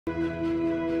Well,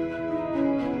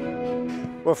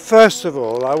 first of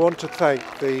all, I want to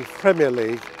thank the Premier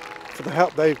League for the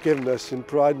help they've given us in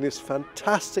providing this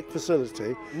fantastic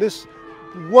facility. This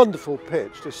wonderful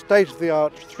pitch, the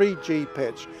state-of-the-art 3G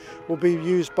pitch, will be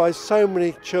used by so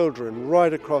many children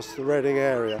right across the Reading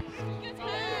area.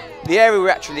 The area we're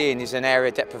actually in is an area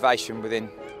of deprivation within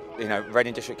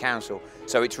Reading District Council,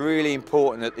 so it's really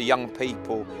important that the young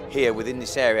people here within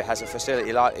this area has a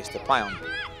facility like this to play on.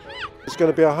 There's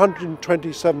going to be a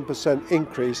 127%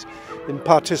 increase in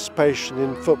participation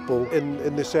in football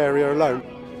in this area alone.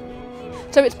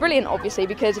 So it's brilliant, obviously,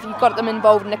 because if you've got them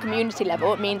involved in a community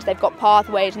level, it means they've got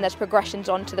pathways and there's progressions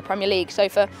on to the Premier League. So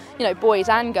for boys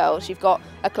and girls, you've got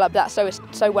a club that's so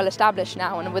well established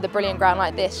now, and with a brilliant ground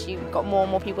like this, you've got more and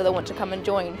more people that want to come and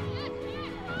join.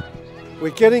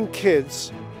 We're getting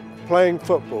kids playing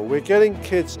football. We're getting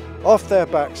kids off their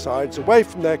backsides, away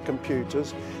from their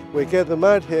computers. We get them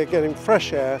out here getting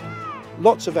fresh air,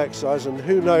 lots of exercise, and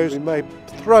who knows, we may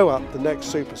throw up the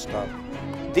next superstar.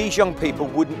 These young people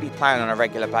wouldn't be playing on a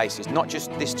regular basis, not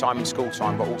just this time in school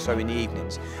time, but also in the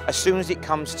evenings. As soon as it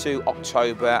comes to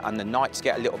October and the nights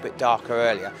get a little bit darker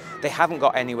earlier, they haven't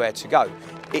got anywhere to go.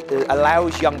 It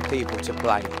allows young people to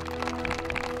play.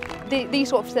 These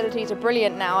sort of facilities are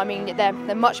brilliant now. I mean, they're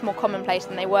much more commonplace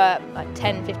than they were like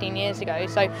 10, 15 years ago.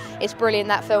 So it's brilliant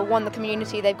that for the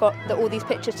community, they've got all these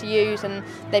pitches to use, and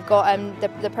they've got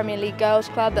the Premier League Girls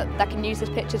Club that can use this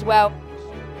pitch as well.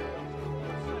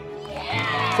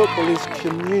 Football is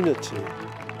community.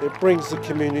 It brings the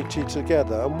community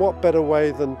together, and what better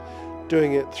way than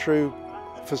doing it through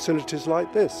facilities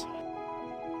like this?